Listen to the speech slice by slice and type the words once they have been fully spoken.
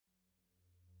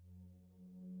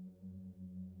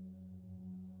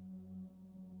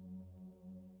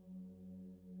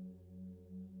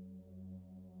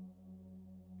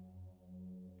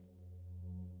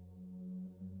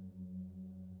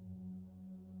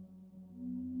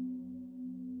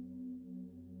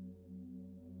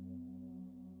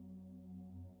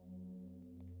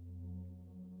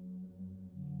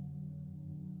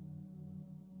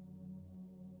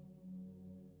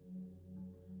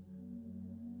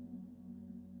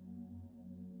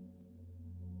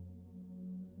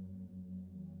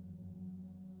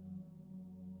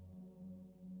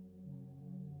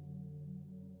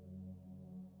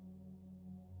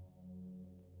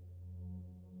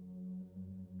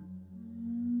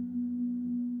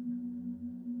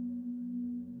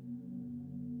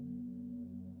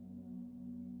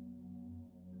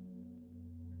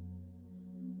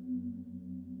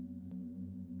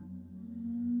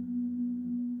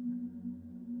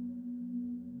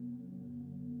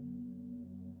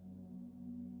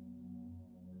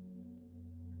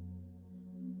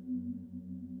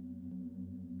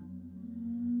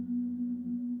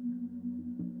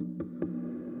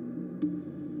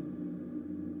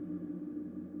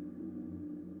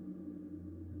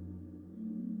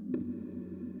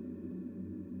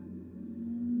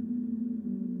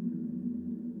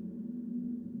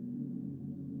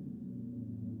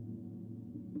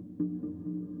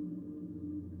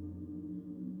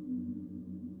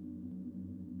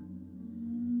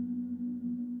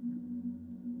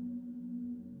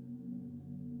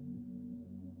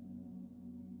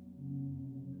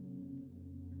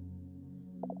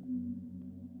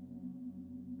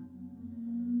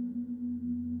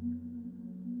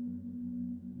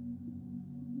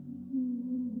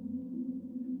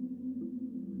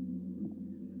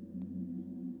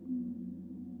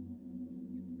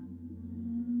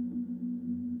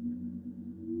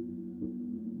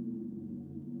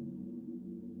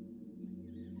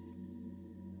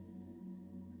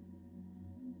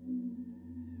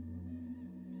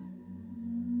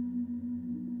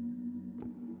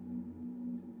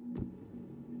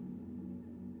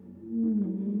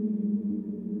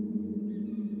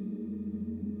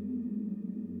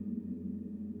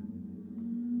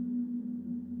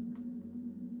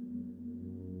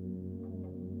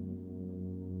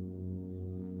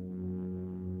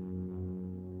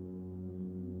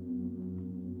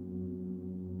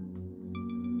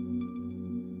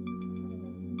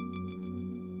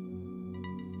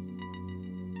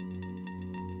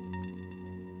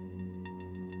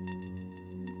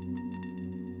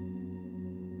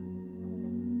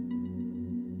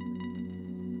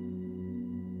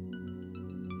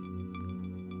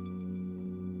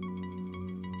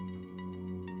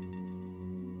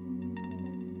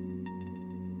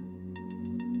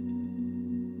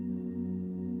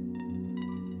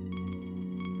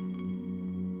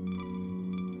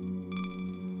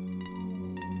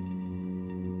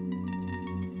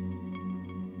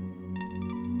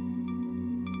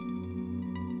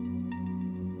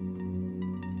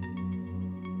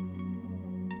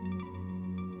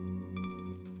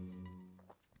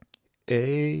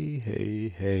Hey, hey,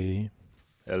 hey.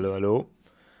 Hello, hello.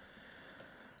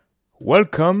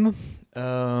 Welcome.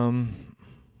 Um,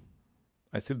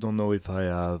 I still don't know if I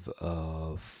have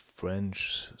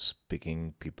French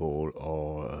speaking people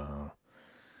or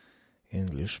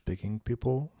English speaking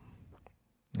people.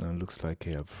 Looks like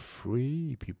I have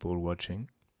three people watching.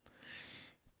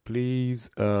 Please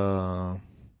give a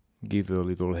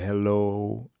little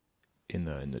hello in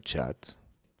the chat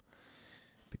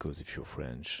because if you're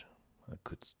French, I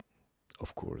could,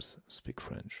 of course, speak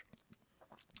French.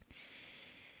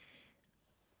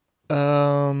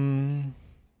 A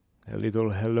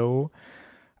little hello.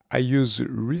 I use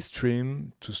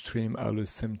Restream to stream at the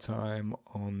same time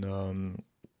on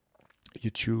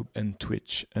YouTube and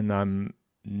Twitch, and I'm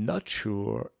not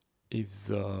sure if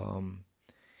the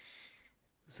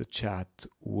chat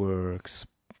works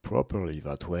properly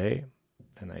that way.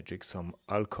 And I drink some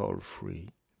alcohol-free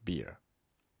beer.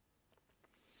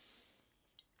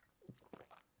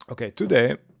 Okay,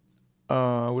 today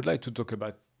I would like to talk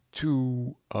about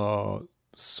two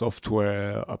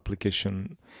software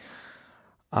application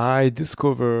I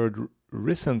discovered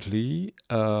recently,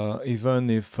 even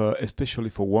if especially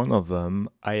for one of them,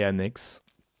 Iannix.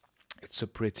 It's a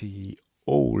pretty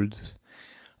old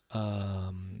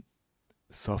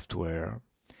software,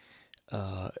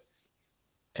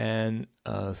 and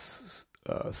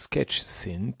Sketch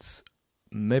Synth.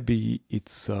 Maybe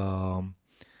it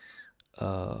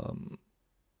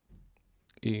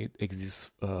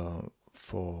exists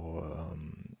for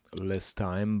less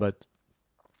time, but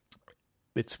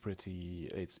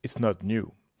it's not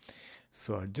new.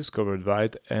 So I discovered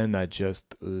that and I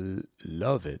just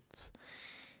love it.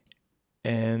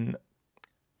 And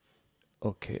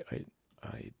okay,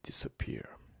 I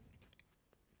disappear.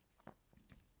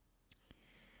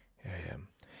 Here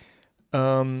I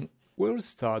am. We'll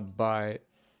start by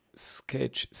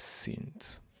Sketch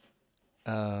Synth.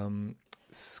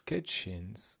 Sketch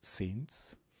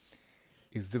Synth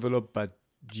is developed by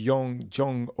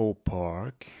Jong O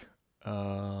Park.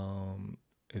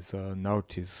 Is an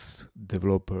artist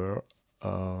developer.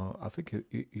 I think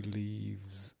he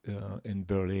lives in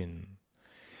Berlin.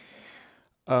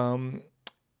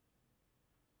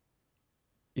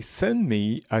 He sent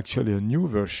me actually a new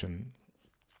version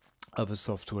of the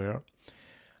software.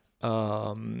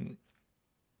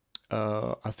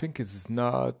 I think it's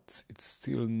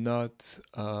still not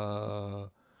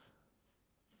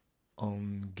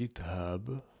on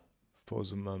GitHub for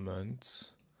the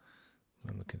moment.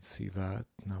 And we can see that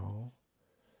now.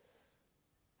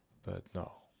 But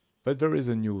no. But there is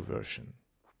a new version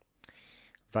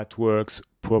that works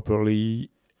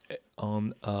properly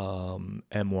on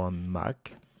M1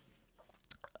 Mac.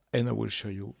 And I will show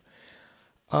you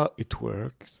how it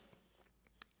works.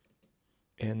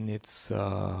 And it's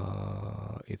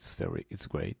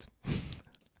great.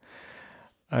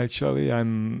 Actually,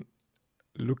 I'm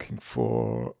looking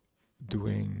for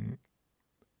doing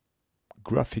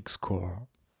graphic score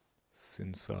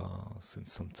since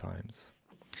sometimes.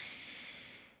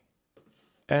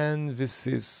 And this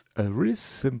is a really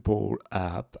simple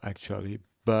app actually,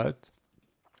 but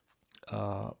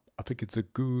I think it's a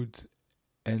good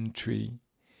entry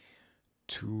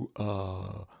to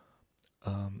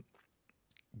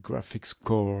graphic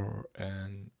score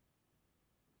and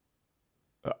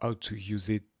how to use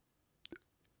it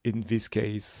in this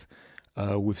case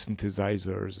with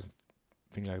synthesizers,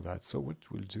 things like that. So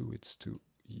what we'll do is to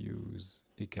use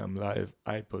Ecamm Live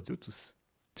iPod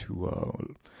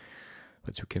to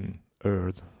that you can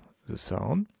hear the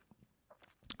sound.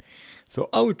 So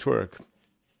how it works?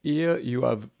 Here you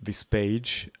have this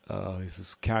page. It's a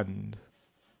scan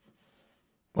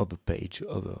of the page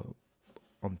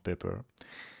on paper.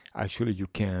 Actually, you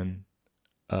can,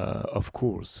 of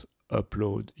course,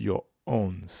 upload your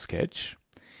own sketch.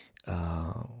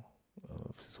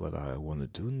 This is what I want to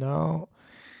do now.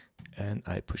 And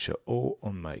I push a O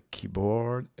on my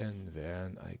keyboard, and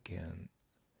then I can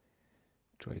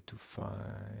try to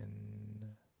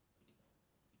find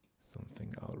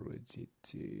something I already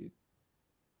did.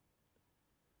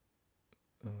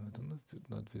 I don't know if it's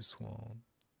not this one,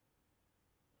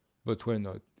 but we're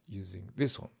not using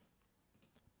this one.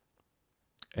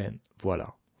 And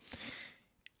voila.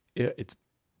 Here it's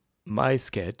my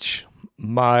sketch,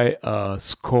 my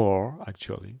score,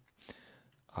 actually.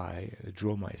 I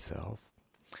draw myself.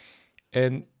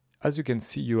 And as you can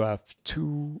see, you have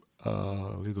two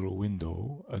little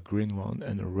windows, a green one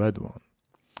and a red one.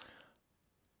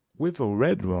 With a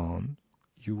red one,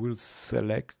 you will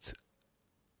select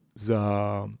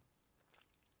the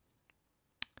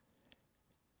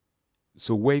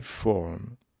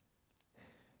waveform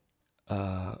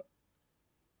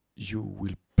you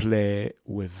will play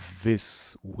with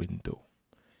this window.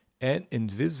 And in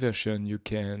this version, you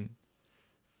can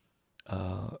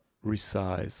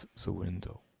resize the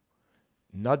window,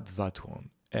 not that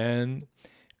one. And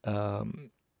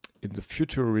in the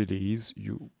future release,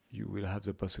 you will have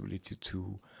the possibility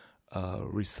to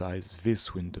resize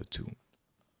this window too.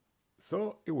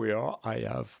 So here we are. I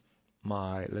have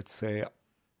my, let's say,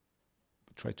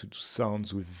 try to do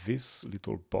sounds with this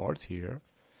little part here,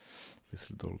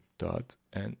 this little dot,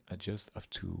 and I just have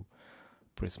to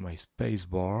press my space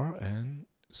bar and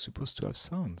supposed to have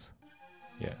sounds.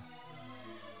 Yeah.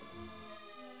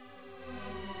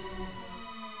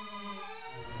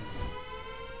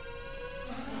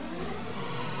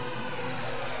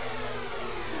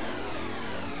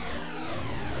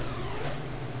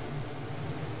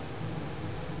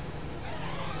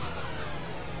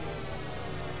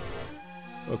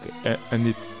 Okay, and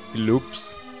it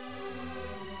loops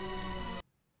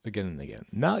again and again.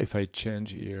 Now if I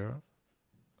change here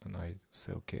and I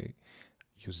say okay,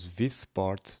 use this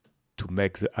part to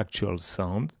make the actual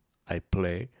sound, I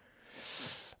play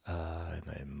and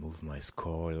I move my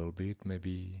score a little bit,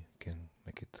 maybe can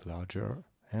make it larger,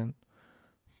 and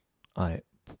I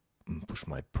push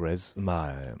my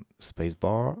space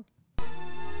bar,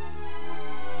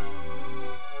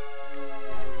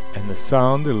 and the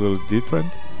sound a little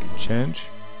different, can change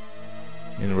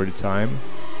in real time.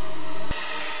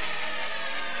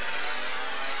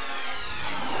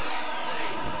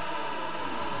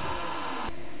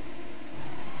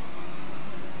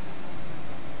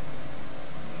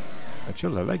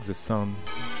 Actually, I like the sound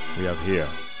we have here.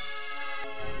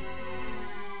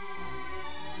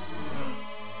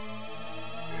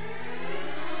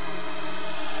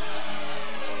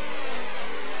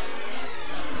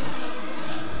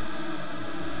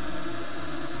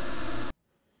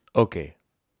 Okay,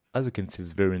 as you can see,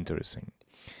 it's very interesting.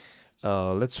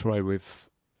 Let's try with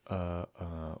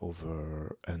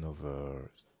over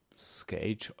another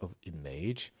sketch of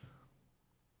image.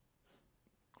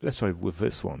 Let's try with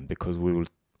this one, because we will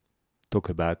talk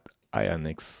about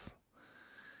Iannix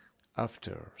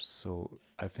after. So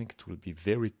I think it will be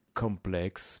very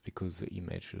complex, because the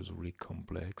image is really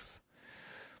complex.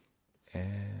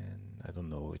 And I don't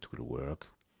know, it will work.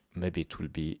 Maybe it will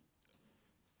be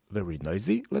very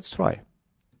noisy. Let's try.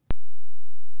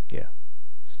 Yeah,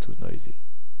 it's too noisy.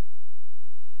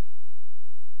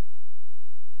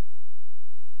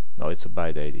 No, it's a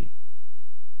bad idea.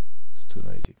 It's too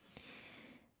noisy.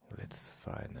 Let's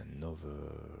find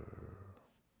another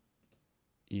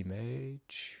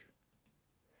image.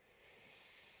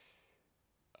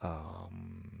 Oh,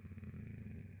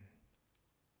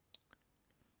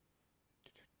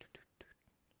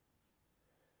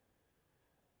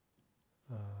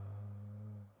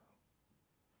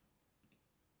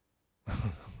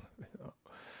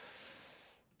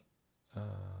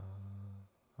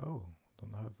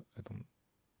 I don't.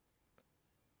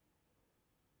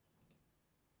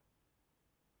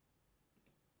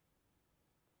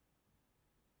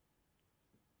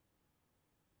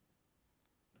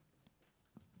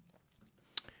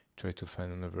 Try to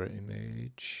find another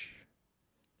image.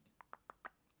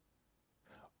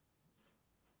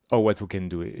 Oh, what we can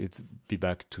do is be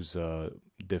back to the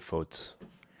default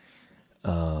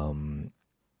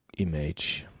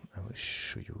image. I will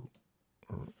show you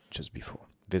just before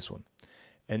this one.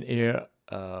 And here,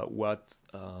 what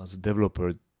the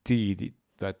developer did,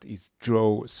 that is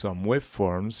draw some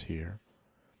waveforms here.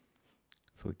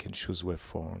 So we can choose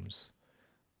waveforms.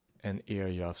 And here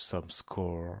you have some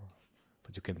score,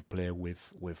 but you can play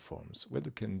with waveforms. What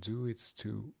you can do is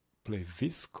to play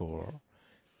this score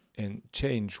and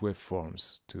change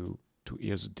waveforms to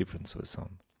hear the difference of the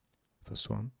sound. First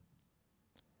one.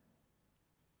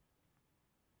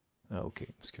 Oh, okay,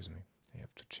 excuse me. I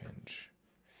have to change.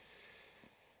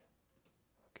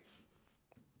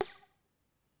 Okay.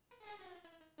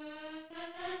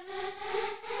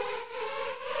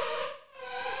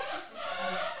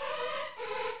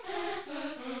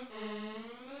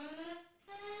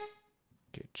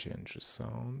 Okay, change the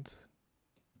sound.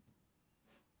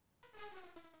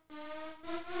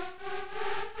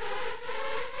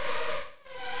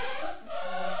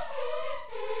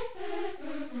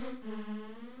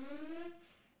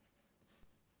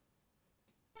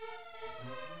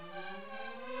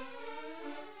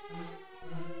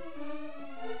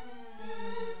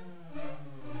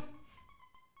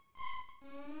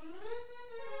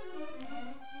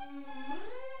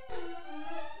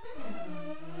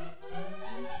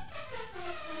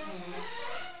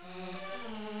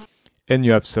 And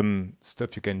you have some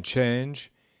stuff you can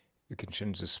change. You can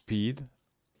change the speed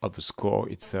of the score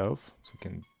itself. So you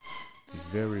can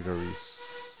very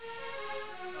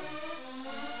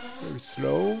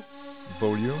slow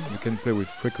volume. You can play with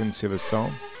frequency of a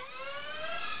sound.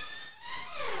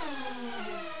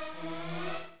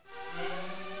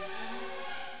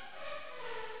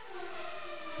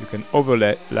 You can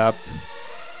overlap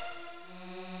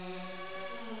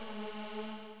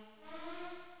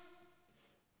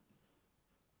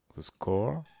the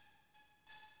score,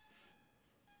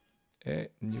 and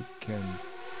you can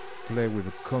play with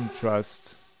the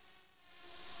contrast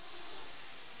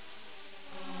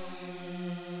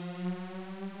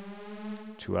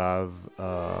to have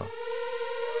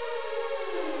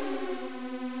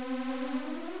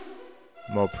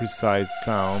more precise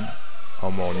sound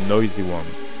or more noisy one,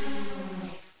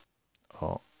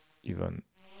 or even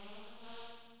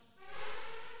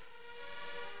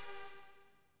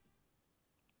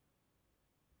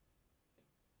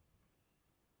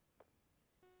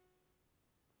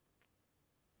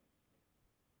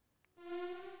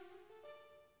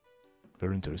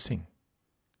very interesting.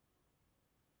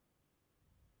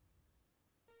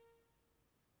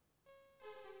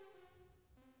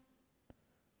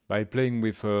 By playing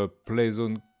with a play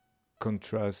zone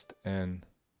contrast and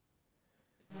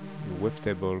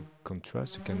wavetable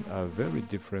contrast, you can have very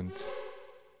different,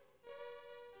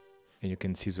 and you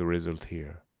can see the result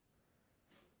here.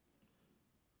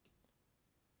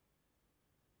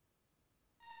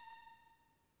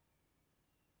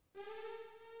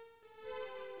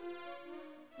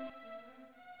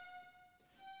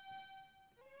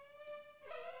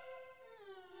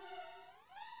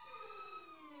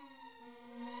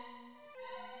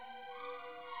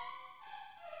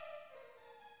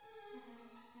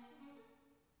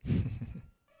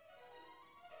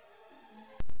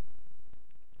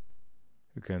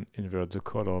 You can invert the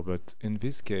color, but in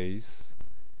this case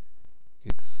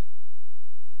it's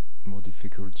more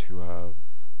difficult to have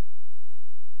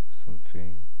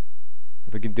something.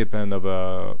 I think it depends of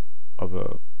a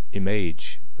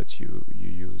image that you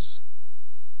use.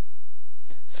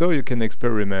 So you can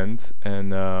experiment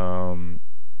and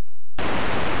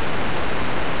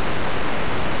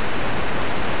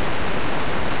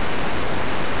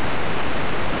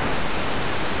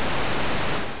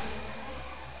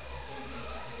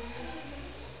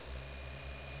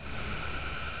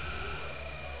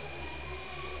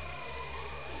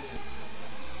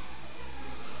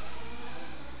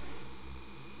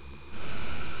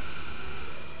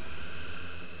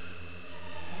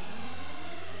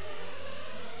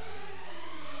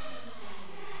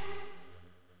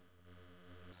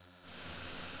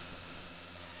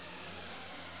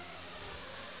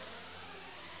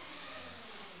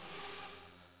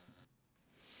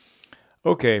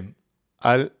okay,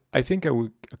 I think I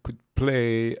could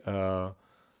play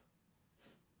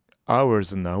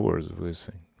hours and hours with this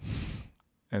thing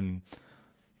and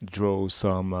draw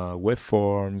some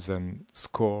waveforms and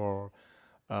score.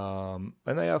 And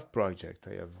I have project.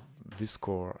 I have this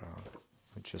score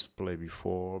I just played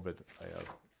before, but I have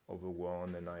other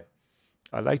one, and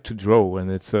I like to draw,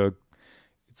 and it's a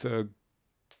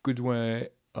good way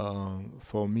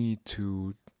for me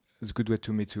to. It's a good way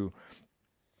to me to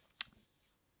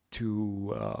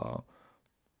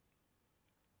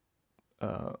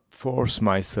force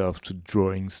myself to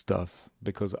drawing stuff,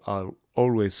 because I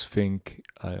always think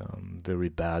I am very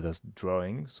bad at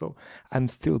drawing. So I'm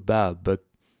still bad, but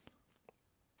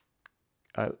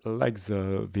I like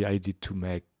the idea to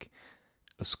make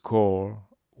a score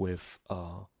with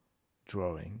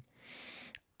drawing.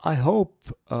 I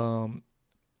hope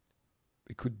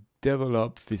we could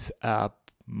develop this app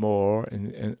more,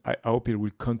 and I hope it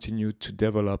will continue to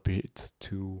develop it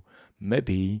to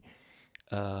maybe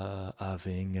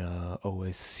having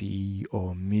OSC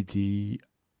or MIDI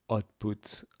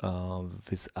output of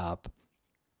this app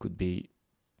could be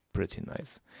pretty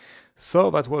nice.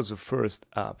 So that was the first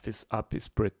app. This app is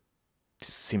pretty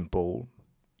simple,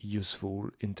 useful,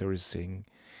 interesting,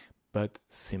 but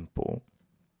simple.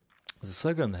 The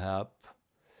second app I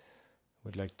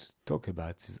would like to talk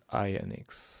about is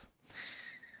Iannix.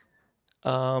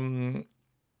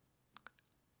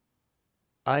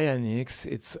 Iannix,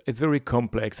 it's very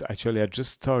complex. Actually, I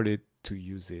just started to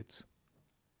use it,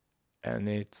 and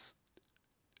it's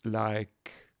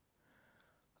like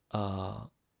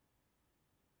there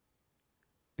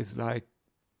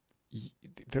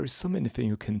is so many things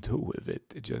you can do with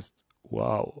it. It just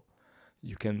wow,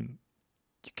 you can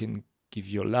give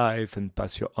your life and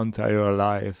pass your entire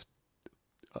life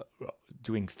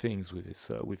doing things with this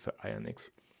with Iannix.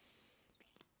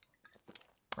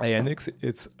 Iannix,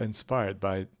 it's inspired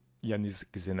by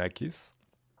Iannix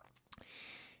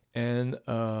and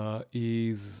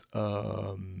is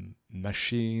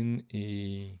machine,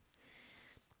 a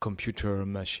computer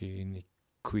machine. He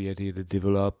created,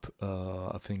 developed,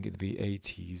 I think in the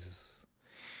 80s,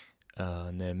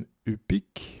 named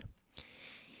UPIC.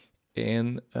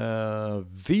 And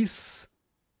this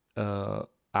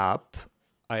app,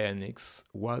 Iannix,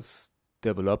 was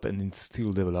developed and it's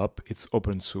still developed. It's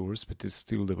open source, but it's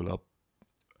still developed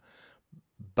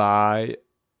by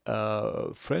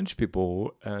French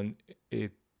people, and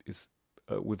it is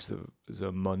with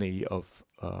the money of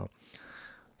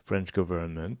French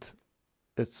government.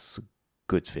 It's a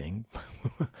good thing.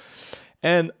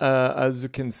 And as you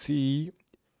can see,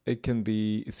 it can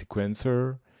be a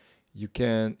sequencer. You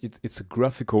can it's a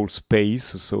graphical space,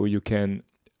 so you can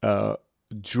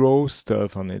draw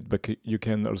stuff on it, but you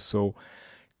can also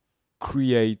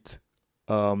create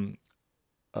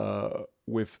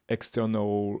with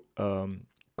external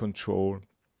control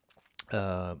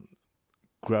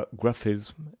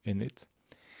graphism in it.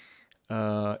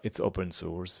 It's open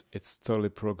source. It's totally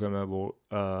programmable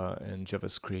in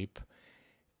JavaScript,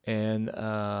 and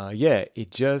yeah,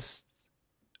 it just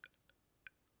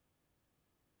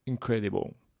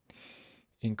incredible.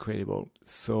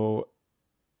 So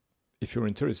if you're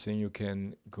interested, you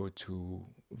can go to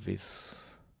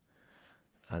this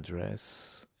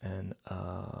address and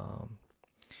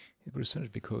it will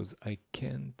search, because I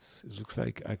can't, it looks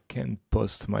like I can't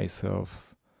post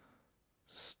myself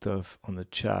stuff on the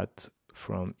chat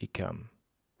from ICAM.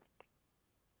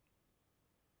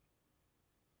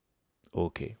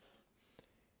 Okay.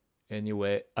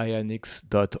 Anyway,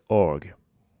 iannix.org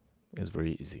is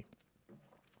very easy.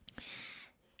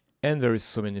 And there is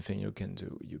so many things you can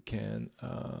do. You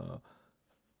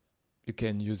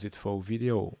can use it for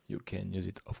video. You can use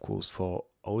it, of course, for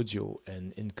audio,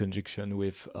 and in conjunction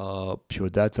with Pure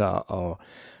Data or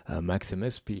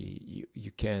MaxMSP,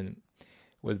 you can,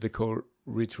 what they call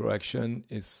retroaction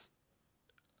is,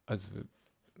 as the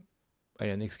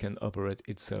Iannix can operate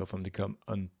itself and become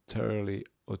entirely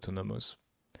autonomous.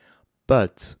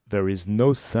 But there is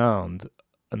no sound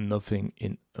and nothing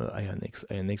in Iannix.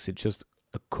 Iannix is just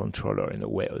a controller, in a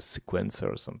way, a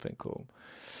sequencer or something cool.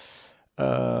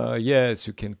 Yes,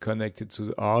 you can connect it to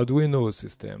the Arduino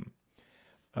system.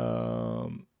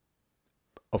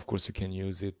 Of course, you can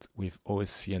use it with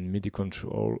OSC and MIDI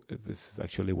control. This is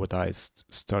actually what I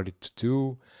started to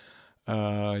do.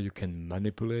 You can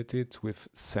manipulate it with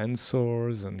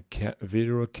sensors and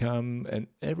video cam and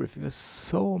everything. There's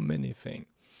so many things.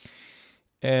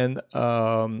 And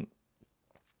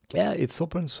yeah, it's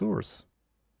open source.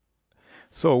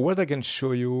 So what I can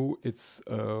show you, it's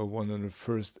one of the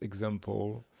first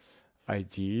example I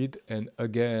did. And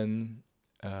again,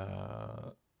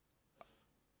 I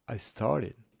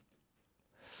started.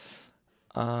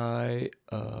 I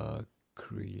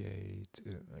create,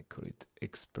 I call it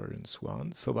experience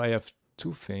one. So I have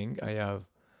two things. I have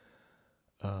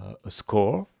a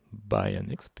score by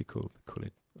Iannix, because we call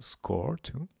it a score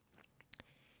too.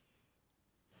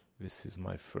 This is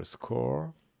my first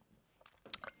score.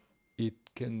 It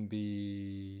can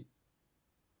be,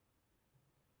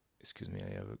 excuse me, I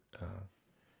have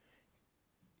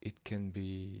it can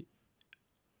be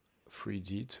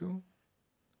 3D too.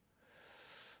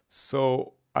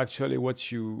 So actually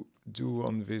what you do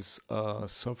on this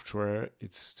software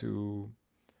is to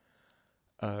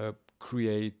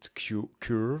create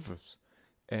curves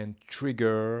and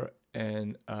trigger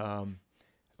and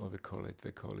what they call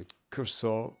it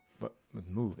cursor, but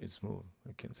it's move,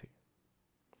 you can see.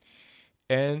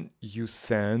 And you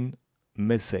send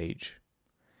message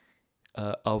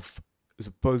of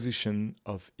the position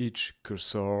of each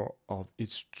cursor, of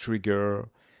each trigger,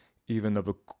 even of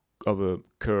a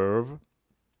curve,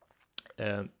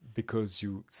 because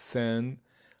you send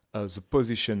the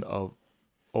position of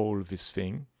all this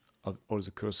thing, of all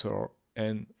the cursor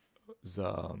and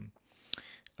the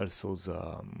also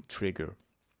the trigger,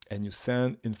 and you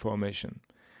send information,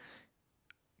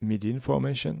 MIDI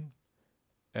information,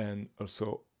 and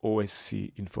also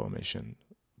OSC information.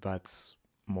 That's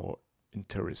more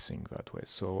interesting that way.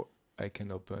 So I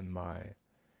can open my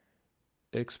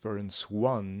experience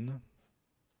one.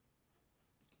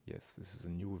 Yes, this is a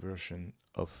new version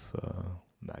of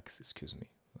Max. Excuse me,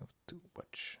 I have to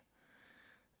watch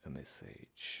a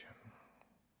message.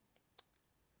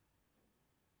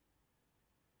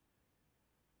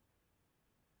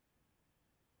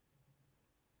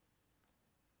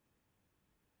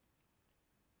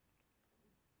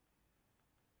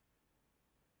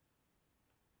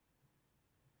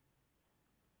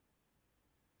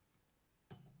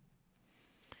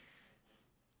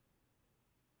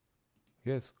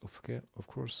 Yes, okay, of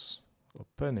course.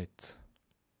 Open it.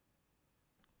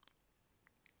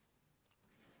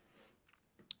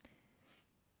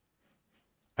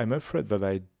 I'm afraid that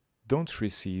I don't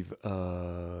receive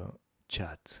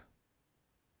chat.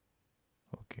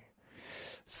 Okay.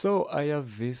 So I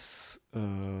have this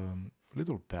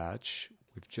little patch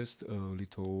with just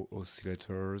little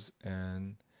oscillators,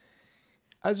 and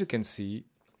as you can see,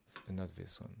 not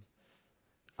this one,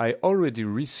 I already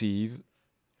receive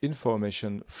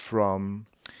information from,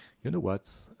 you know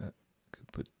what, I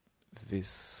could put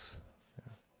this,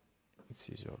 it's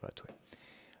easier that way.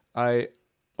 I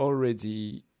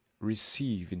already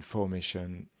receive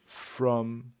information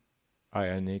from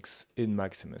Iannix in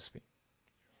MaximSP,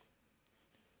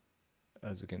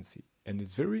 as you can see. And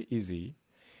it's very easy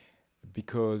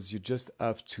because you just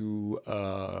have to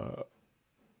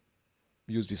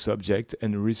use this object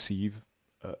and receive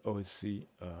OSC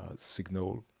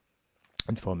signal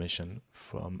information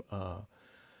from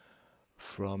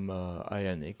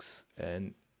Iannix,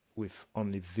 and with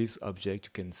only this object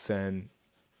you can send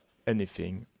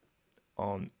anything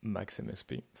on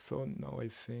MaximSP. So now I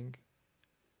think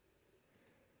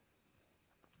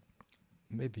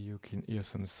maybe you can hear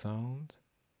some sound.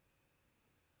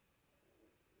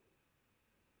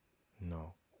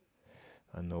 No,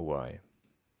 I know why.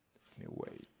 Let me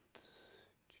wait.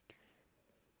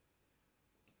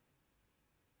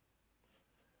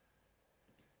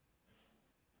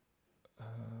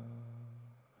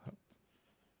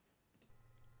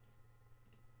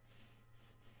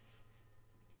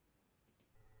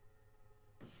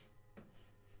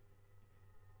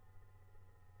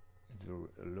 It's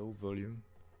a low volume.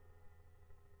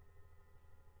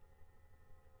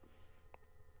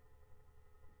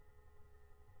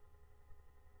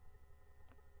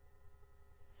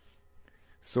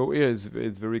 So yeah, it's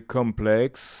very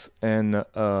complex, and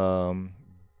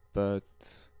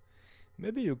but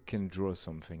maybe you can draw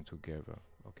something together.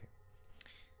 Okay,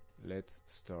 let's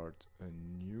start a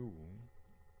new.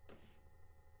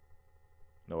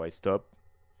 Now I stop.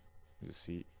 You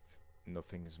see,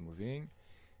 nothing is moving,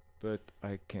 but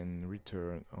I can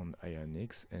return on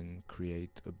Iannix and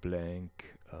create a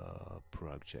blank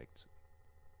project.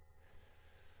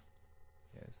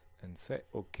 Yes, and say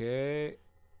okay.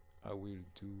 I will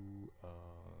do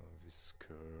this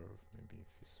curve, maybe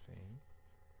this thing,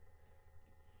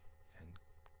 and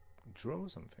draw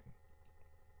something.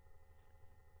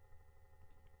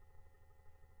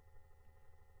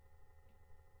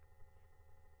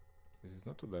 This is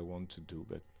not what I want to do,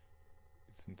 but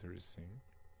it's interesting.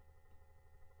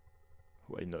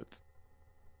 Why not?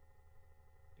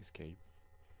 Escape.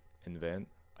 And then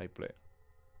I play.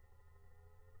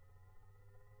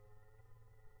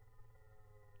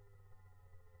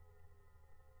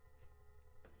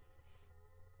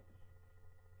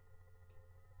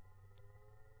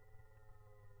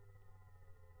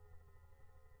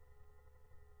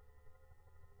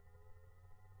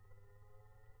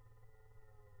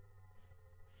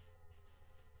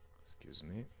 Excuse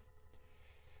me.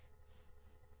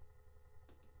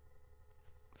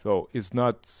 So it's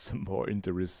not some more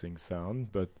interesting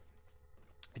sound, but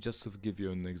just to give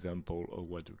you an example of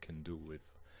what you can do with.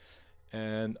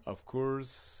 And of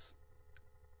course,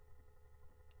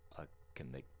 I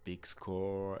can make big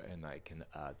score, and I can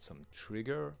add some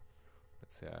trigger.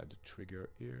 Let's say I add a trigger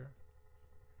here.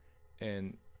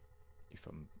 And if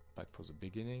I'm back for the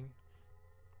beginning,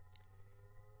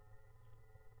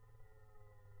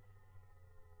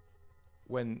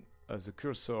 when the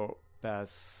cursor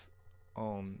pass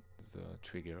on the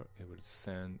trigger, it will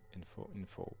send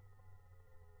info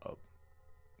up,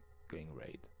 going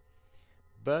red.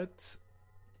 But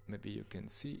maybe you can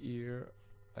see here,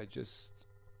 I just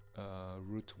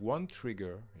route one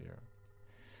trigger here,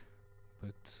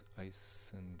 but I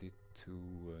send it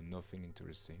to nothing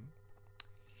interesting.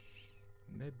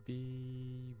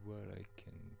 Maybe what I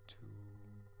can do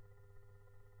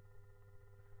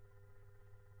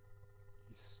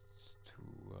is to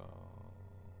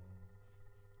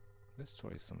let's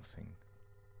try something,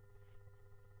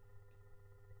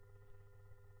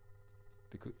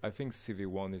 because I think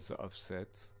CV1 is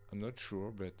offset. I'm not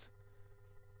sure, but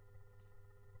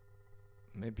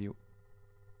maybe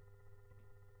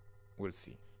we'll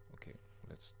see. Okay,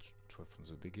 let's try from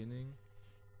the beginning.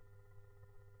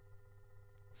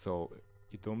 So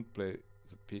you don't play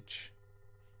the pitch.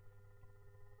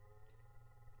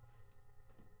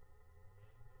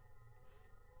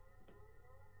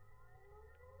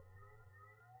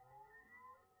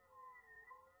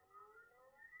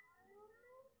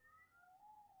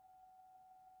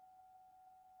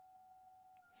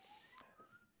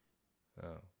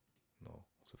 No,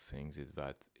 the thing is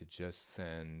that it just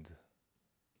send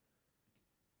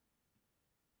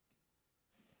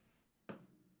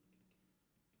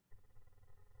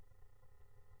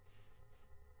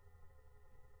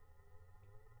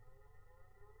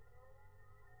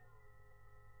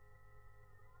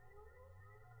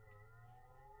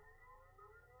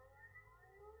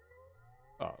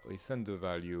we send the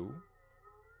value.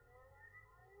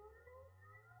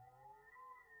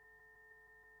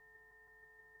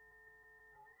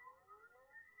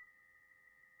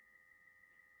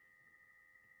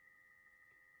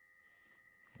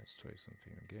 Let's try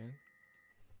something again.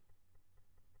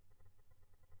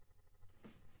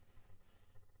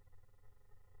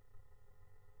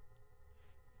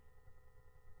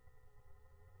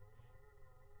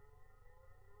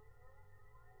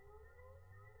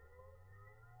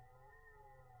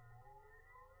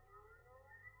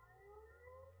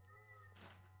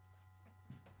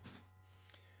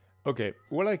 Okay,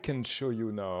 what I can show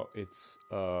you now, it's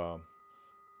let's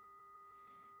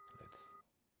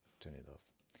turn it off.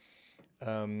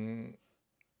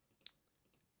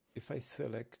 If I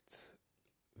select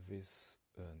this,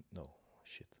 no,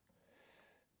 shit.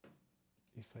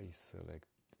 If I select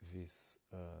this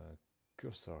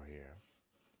cursor here,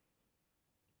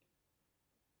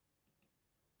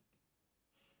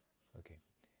 okay,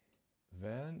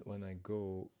 then when I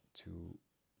go to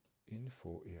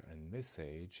info here and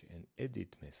message and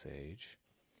edit message,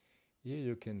 here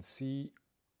you can see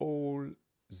all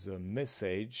the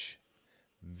message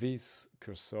this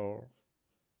cursor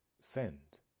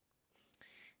send,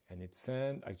 and it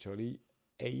sent actually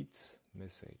 8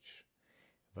 message.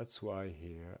 That's why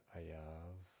here I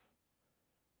have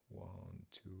 1,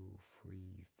 2,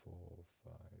 3, 4,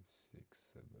 5,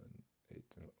 6, 7, 8,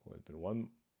 11, one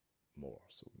more,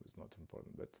 so it's not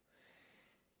important. But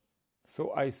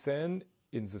so I send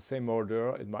in the same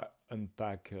order in my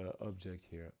unpack object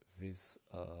here this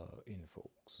info.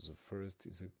 So the first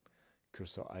is a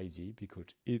cursor ID,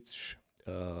 because each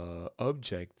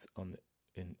object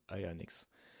in Iannix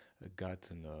got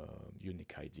a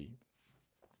unique ID,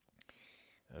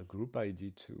 a group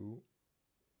ID too,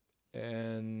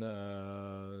 and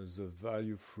the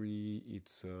value 3,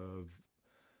 it's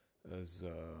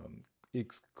the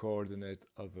x coordinate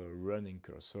of a running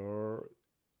cursor,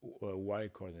 y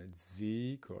coordinate,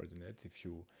 z coordinate if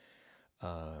you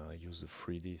use the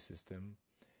 3D system,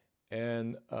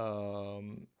 and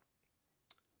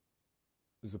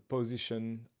the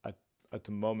position at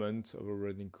the moment of a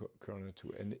running kernel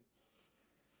too,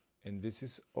 and this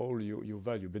is all your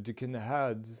value, but you can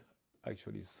add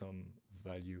actually some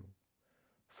value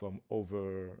from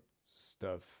other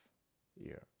stuff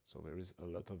here. So there is a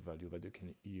lot of value that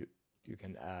you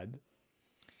can add,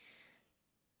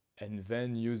 and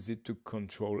then use it to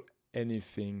control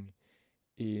anything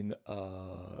in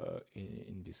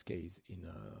this case in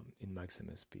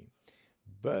MaxMSP.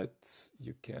 But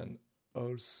you can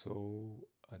also,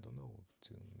 I don't know,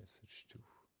 to message too.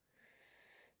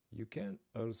 You can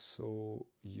also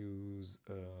use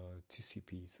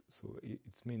TCPs. So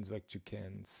it means like you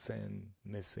can send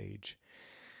message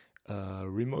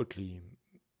remotely,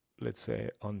 let's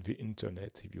say on the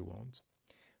internet if you want.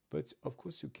 But of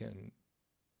course you can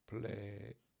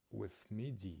play with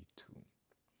MIDI too.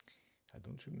 I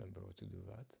don't remember how to do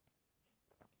that,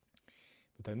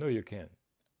 but I know you can.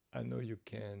 I know you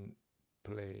can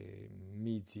play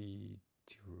MIDI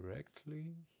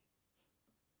directly.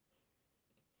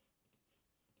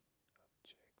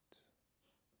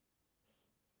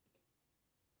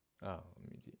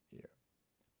 MIDI here.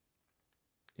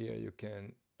 Here you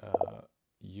can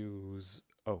use,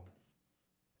 oh,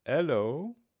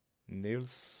 hello,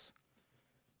 Niels.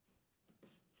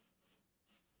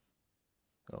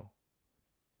 Oh,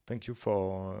 thank you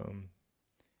for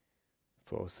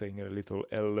saying a little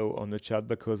hello on the chat,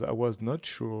 because I was not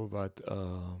sure that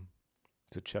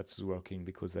the chat is working,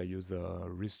 because I use a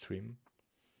Restream.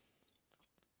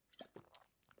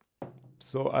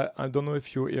 So I don't know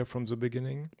if you're here from the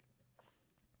beginning.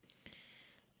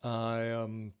 I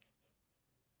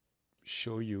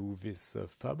show you this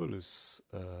fabulous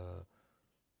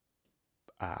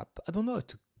app. I don't know how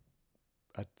to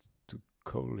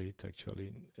call it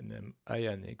actually. In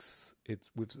Iannix,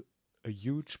 it's with a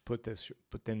huge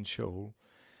potential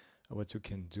what you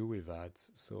can do with that.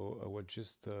 So I was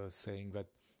just saying that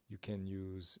you can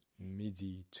use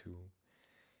MIDI too,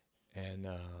 and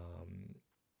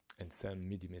send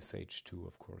MIDI message too,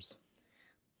 of course.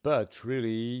 But really,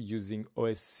 using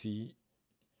OSC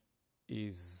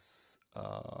is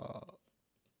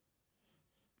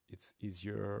it's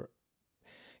easier.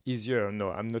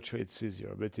 No, I'm not sure it's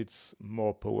easier, but it's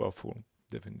more powerful,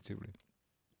 definitively.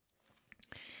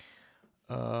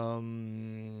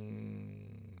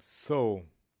 So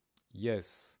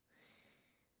yes,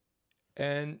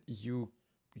 and you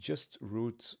just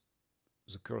route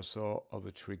the cursor of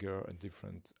a trigger a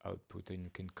different output, and you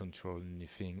can control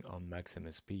anything on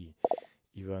MaxMSP.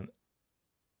 Even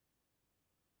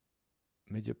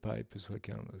media pipe is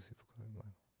working.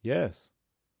 Yes,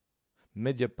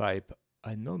 Media pipe.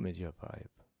 I know media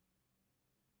pipe.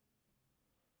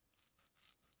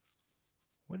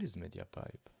 What is media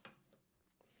pipe?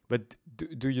 But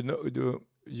do you know? Do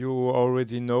you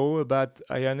already know about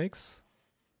Iannix?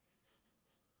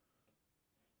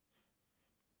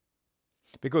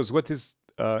 Because what is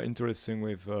interesting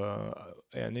with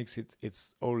Iannix,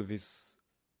 it's all this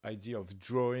idea of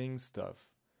drawing stuff.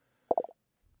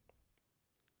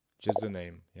 Just the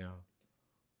name, yeah.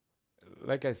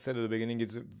 Like I said at the beginning,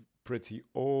 it's a pretty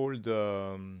old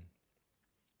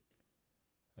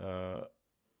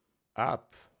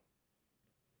app,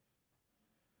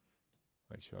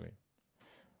 actually.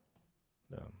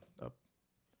 Up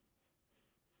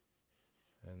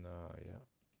and yeah.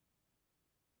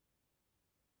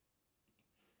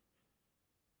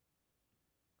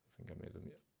 I think I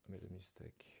made a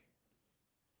mistake.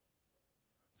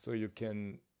 So you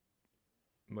can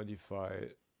modify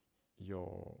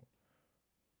your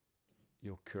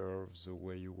curves the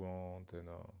way you want, and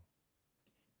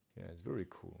yeah, it's very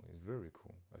cool. It's very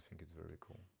cool. I think it's very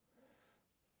cool.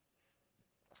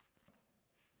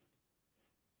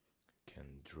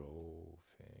 Can draw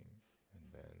thing,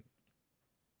 and then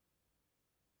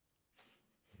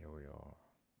here we are.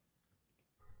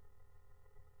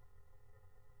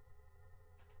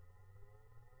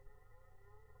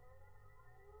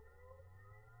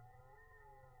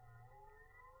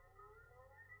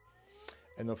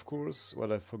 And of course,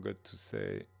 what I forgot to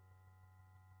say,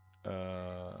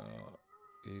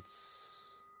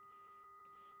 it's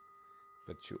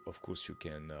that of course, you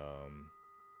can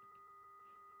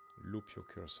loop your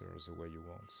cursor the way you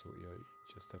want. So here you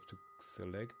just have to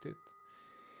select it,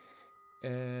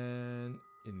 and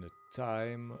in the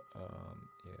time,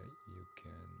 yeah, you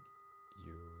can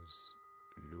use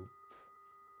loop,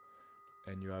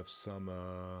 and you have some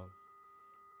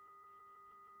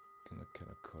can I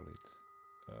call it?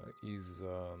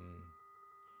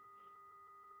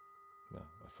 No,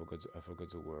 I forgot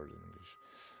the word in English.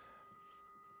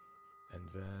 And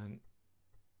then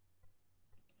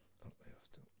I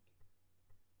have to.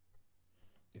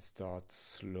 It starts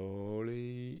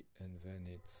slowly, and then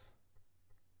it's.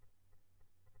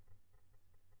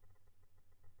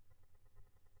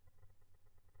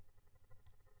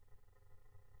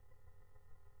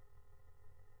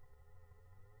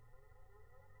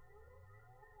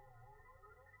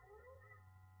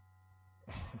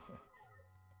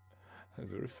 That's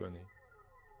very funny.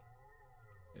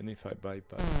 And if I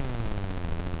bypass,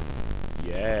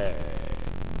 yeah,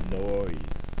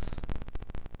 noise.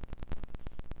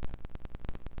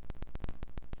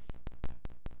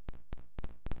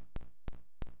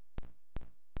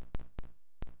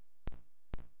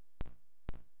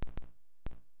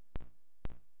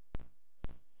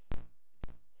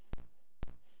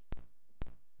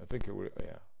 I think it will,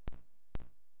 yeah,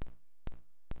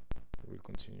 it will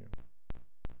continue.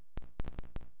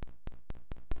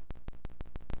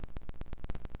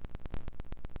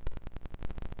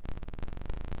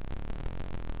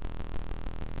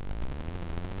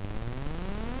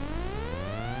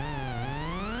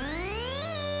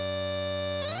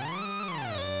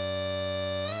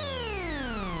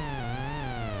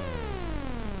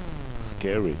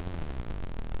 Scary.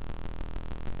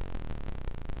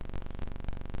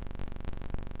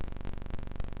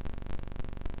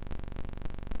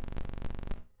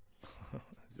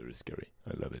 It's very scary.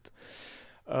 I love it.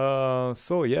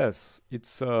 So yes,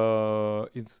 it's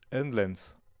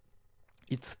endless.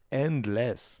 It's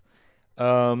endless.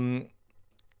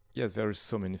 Yes, there is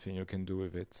so many things you can do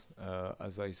with it.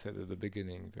 As I said at the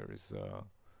beginning, there is.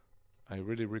 I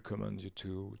really recommend you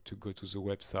to go to the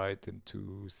website and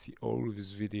to see all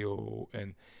this video,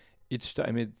 and each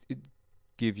time it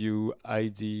give you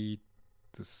idea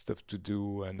to stuff to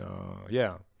do, and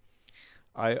yeah.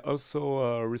 I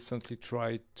also recently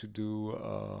tried to do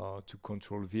to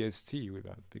control VST with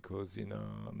that, because in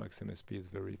MaxMSP it's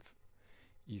very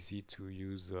easy to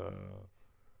use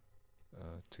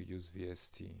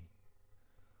VST.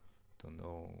 Don't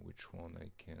know which one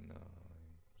I can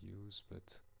use,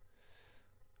 but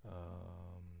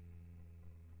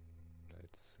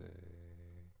let's say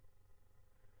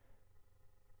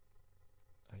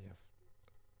I have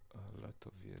a lot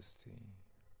of VST.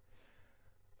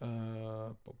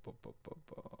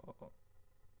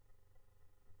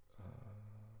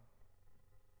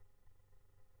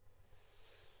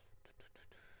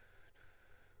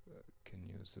 Can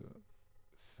use a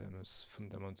famous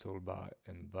fundamental bar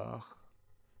and bar,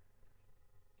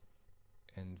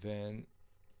 and then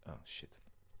shit.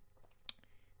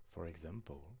 For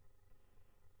example,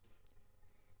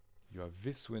 you have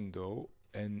this window,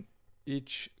 and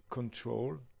each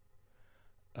control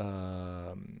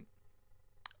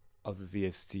of a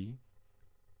VST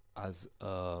as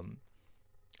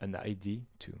an ID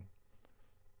too,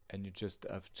 and you just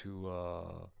have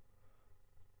to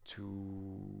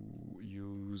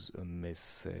use a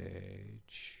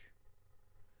message.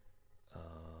 I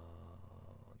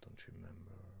don't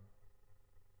remember.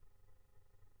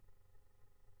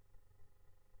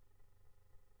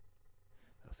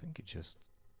 I think it just,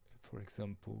 for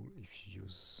example, if you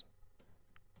use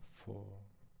 $4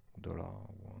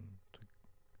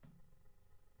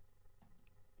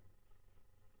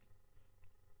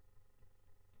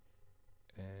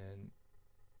 and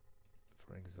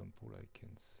for example I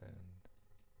can send,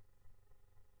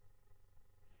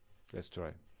 let's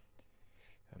try,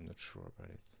 I'm not sure about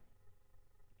it.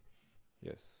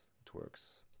 Yes, it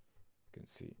works. You can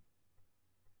see,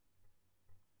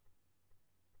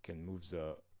 can move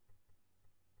the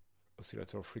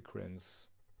oscillator frequency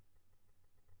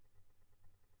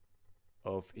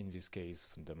of, in this case,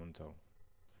 fundamental.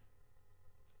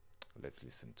 Let's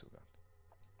listen to that.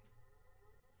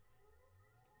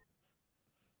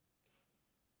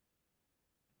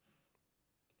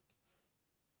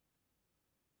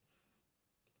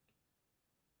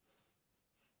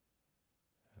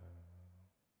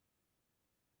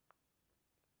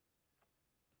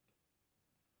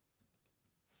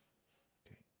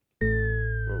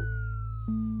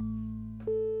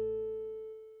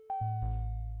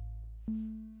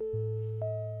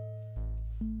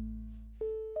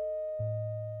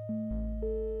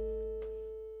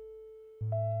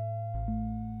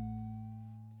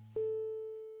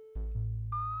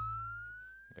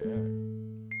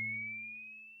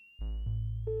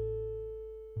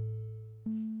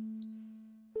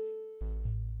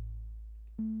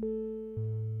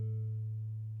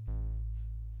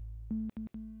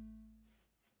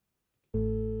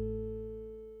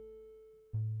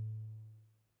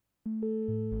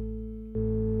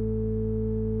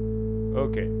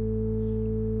 Okay,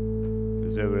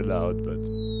 it's very loud, but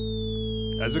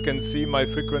as you can see, my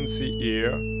frequency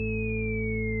here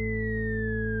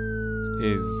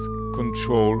is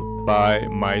controlled by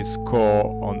my score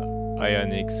on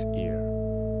Iannix here.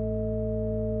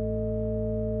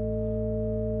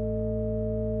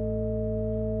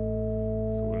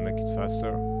 So we'll make it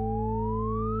faster.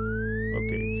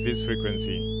 Okay, this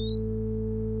frequency.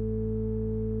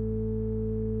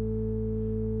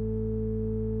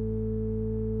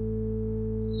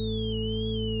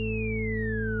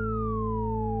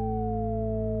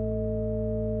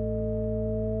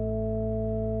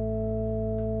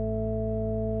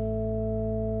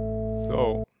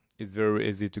 So it's very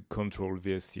easy to control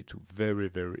VST2, very,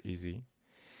 very easy.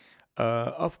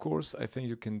 Of course, I think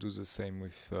you can do the same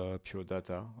with pure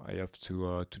data. I have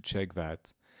to check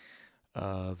that.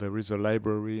 There is a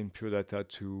library in pure data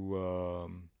to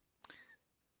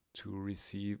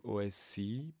receive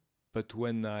OSC, but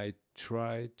when I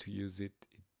try to use it,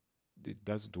 it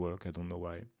doesn't work. I don't know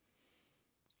why.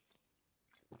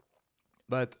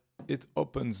 But it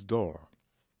opens door.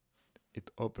 It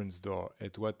opens door.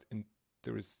 And what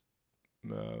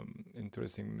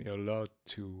interesting me a lot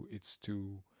too, it's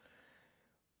to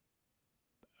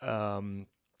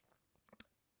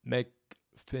make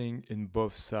thing in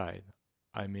both sides.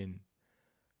 I mean,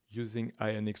 using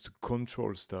Iannix to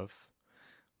control stuff,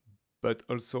 but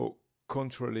also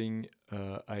controlling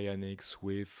Iannix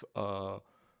with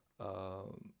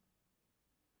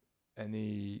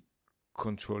any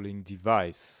controlling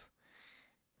device,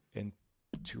 and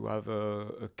to have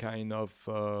a kind of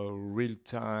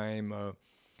real-time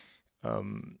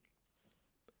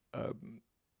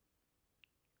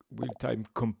real-time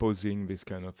composing, this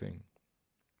kind of thing.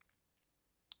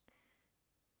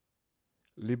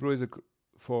 Libro is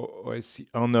for OSC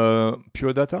on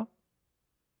pure data.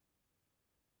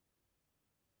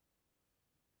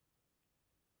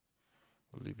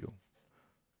 Libio.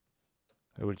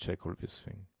 I will check all this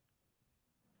thing.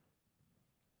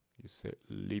 You say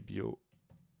Libio.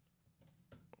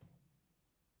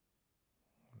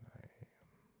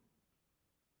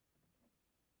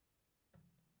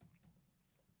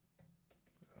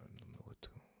 I don't know what to.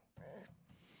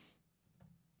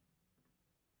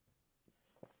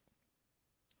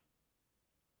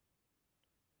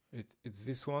 It's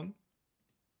this one.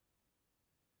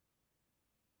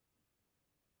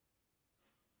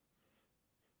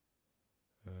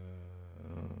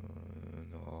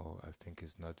 No, I think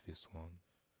it's not this one.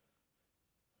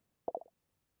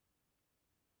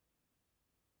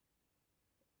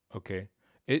 Okay,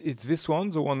 it's this one,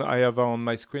 the one I have on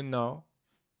my screen now.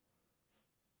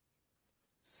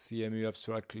 CMU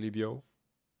Abstract Libio.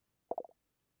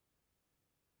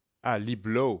 Ah,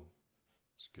 Liblo.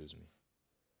 Excuse me.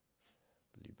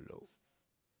 Liblo.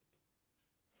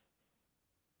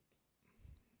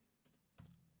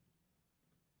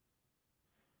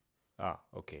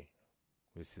 Okay.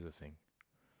 This is the thing.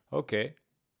 Okay,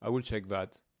 I will check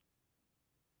that.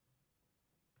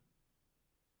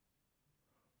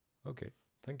 Okay,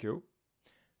 thank you.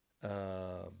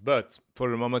 But for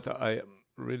the moment, I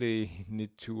really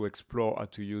need to explore how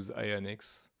to use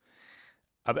Iannix.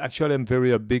 Actually, I'm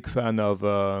very a big fan of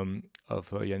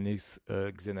Iannix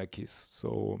Xenakis.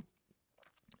 So,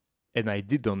 and I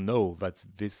didn't know that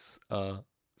this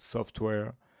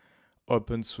software,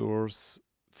 open source,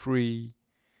 free,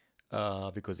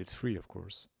 because it's free, of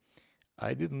course.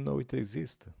 I didn't know it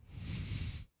exists.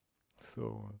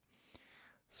 So,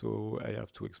 so I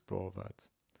have to explore that.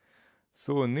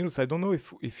 So Niels, I don't know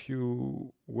if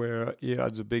you were here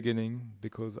at the beginning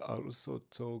because I also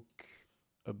talk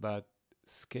about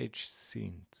Sketch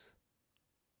Synth.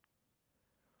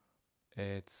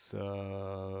 It's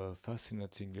a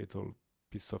fascinating little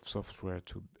piece of software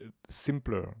to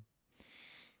simpler,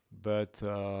 but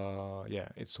yeah,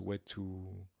 it's a way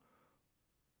to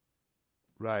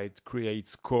create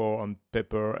score on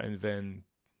paper and then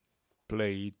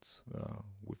play it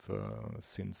with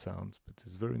synth sounds. But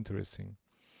it's very interesting,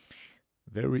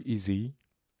 very easy.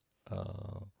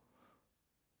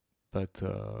 But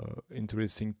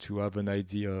interesting to have an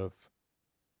idea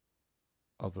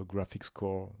of a graphic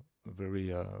score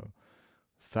very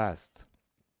fast.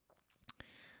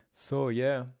 So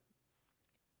yeah,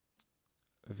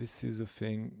 this is a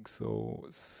thing. So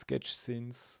Sketch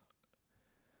Synth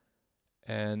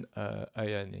and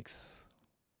Iannix.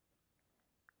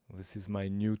 This is my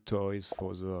new toys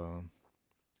for the.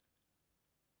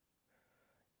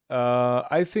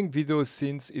 I think Video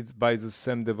Synth it's by the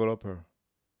same developer,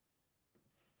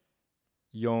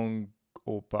 Young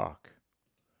O Park.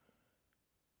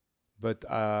 But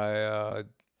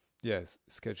yes,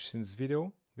 Sketch Synth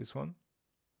Video, this one,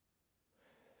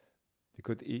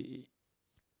 because he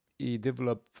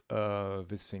developed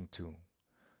this thing too.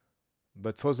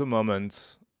 But for the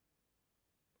moment,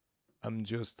 I'm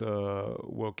just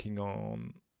working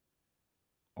on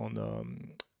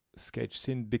Sketch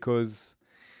Synth because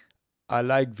I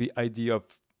like the idea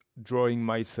of drawing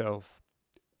myself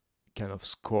kind of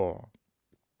score.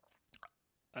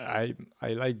 I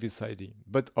like this idea,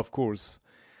 but of course,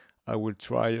 I will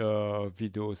try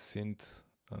Video Synth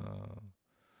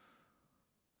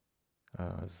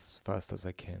as fast as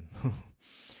I can.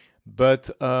 But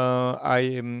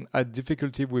I had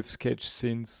difficulty with Sketch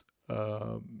Synth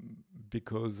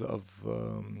because of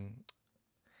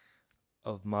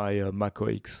my Mac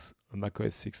OS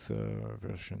X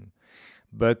version.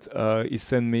 But he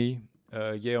sent me,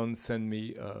 Yeon sent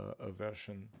me a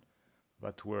version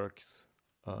that works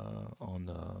on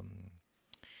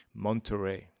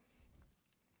Monterey.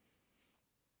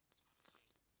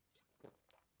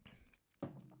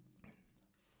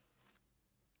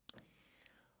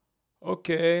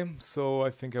 Okay, so I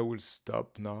think I will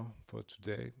stop now for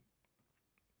today.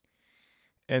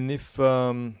 And if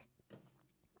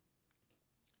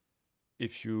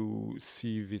you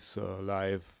see this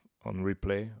live on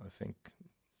replay, I think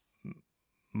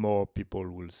more people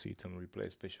will see it on replay,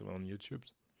 especially on YouTube.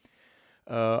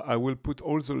 I will put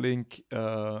also link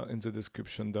in the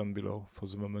description down below. For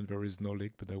the moment, there is no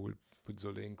link, but I will put the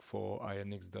link for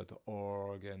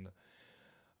iannix.org and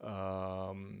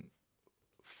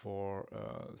for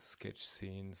sketch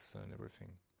scenes and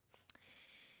everything.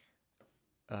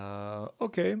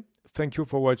 Okay, thank you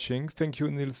for watching. Thank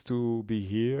you, Niels, to be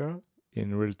here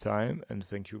in real time, and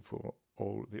thank you for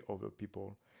all the other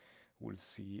people who will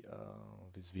see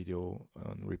this video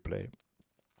on replay.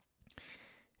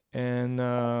 And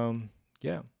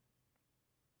yeah.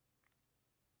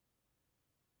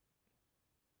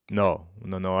 No.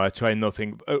 I try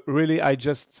nothing. Really, I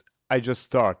just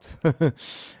start.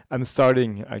 I'm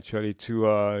starting actually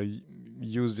to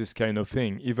use this kind of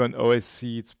thing. Even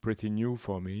OSC, it's pretty new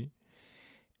for me,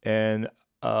 and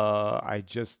I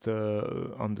just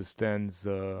understand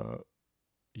the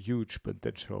huge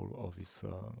potential of this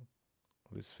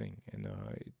thing, and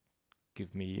it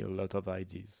gives me a lot of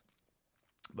ideas.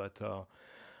 But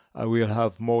I will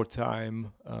have more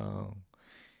time.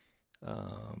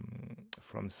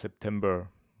 From September,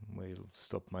 we'll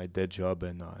stop my day job,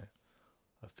 and I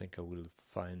think I will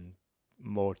find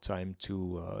more time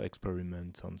to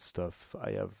experiment on stuff.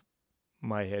 I have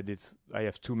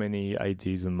too many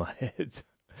ideas in my head.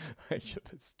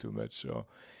 It's too much.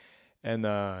 And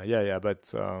yeah,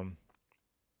 but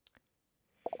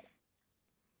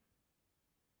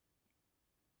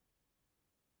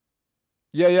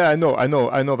yeah, I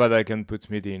know that I can put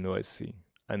MIDI in OSC.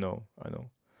 I know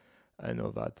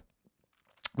that.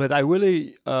 But I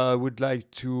really would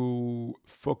like to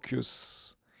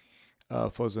focus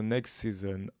for the next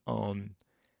season on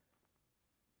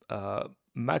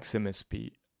Max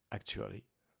MSP actually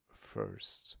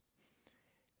first,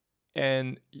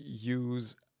 and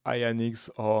use Iannix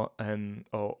or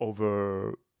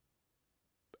other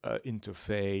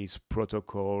interface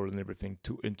protocol and everything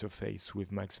to interface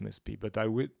with Max MSP. But I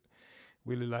would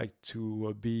really like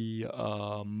to be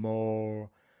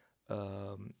more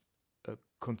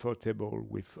comfortable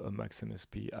with Max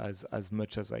MSP as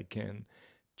much as I can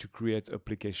to create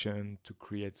application, to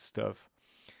create stuff.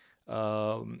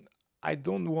 I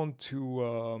don't want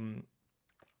to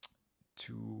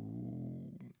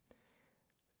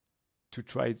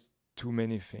try too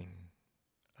many things.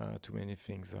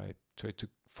 I try to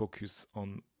focus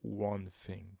on one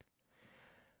thing,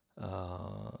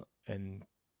 and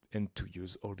to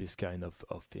use all this kind of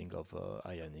thing of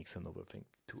Iannix and other things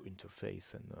to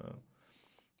interface and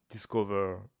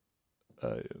discover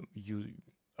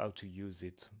how to use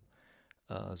it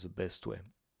the best way.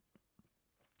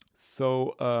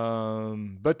 So,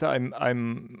 but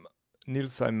I'm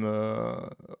Niels. I'm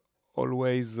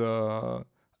always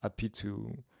happy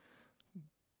to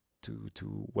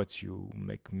what you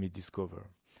make me discover.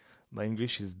 My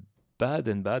English is bad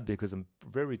because I'm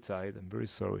very tired. I'm very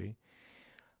sorry.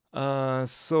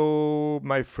 So,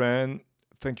 my friend,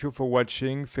 thank you for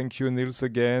watching. Thank you, Niels,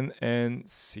 again, and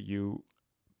see you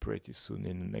pretty soon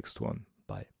in the next one.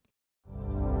 Bye.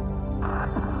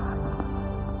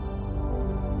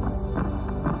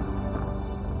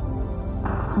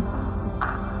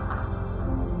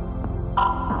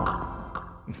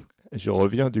 Je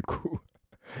reviens du coup.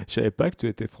 Je savais pas que tu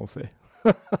étais français.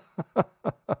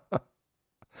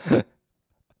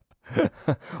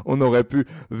 On aurait pu,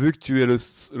 vu que tu es le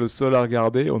seul à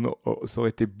regarder, ça aurait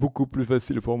été beaucoup plus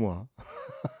facile pour moi.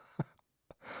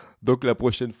 Donc la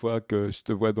prochaine fois que je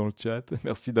te vois dans le chat,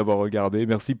 merci d'avoir regardé,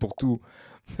 merci pour tout,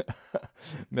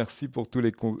 merci pour tous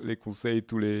les conseils,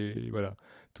 voilà,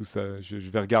 tout ça. Je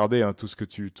vais regarder tout ce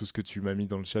que tu m'as mis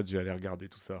dans le chat, je vais aller regarder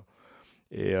tout ça.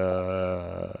 Et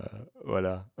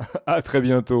voilà, à très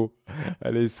bientôt.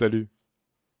 Allez, salut.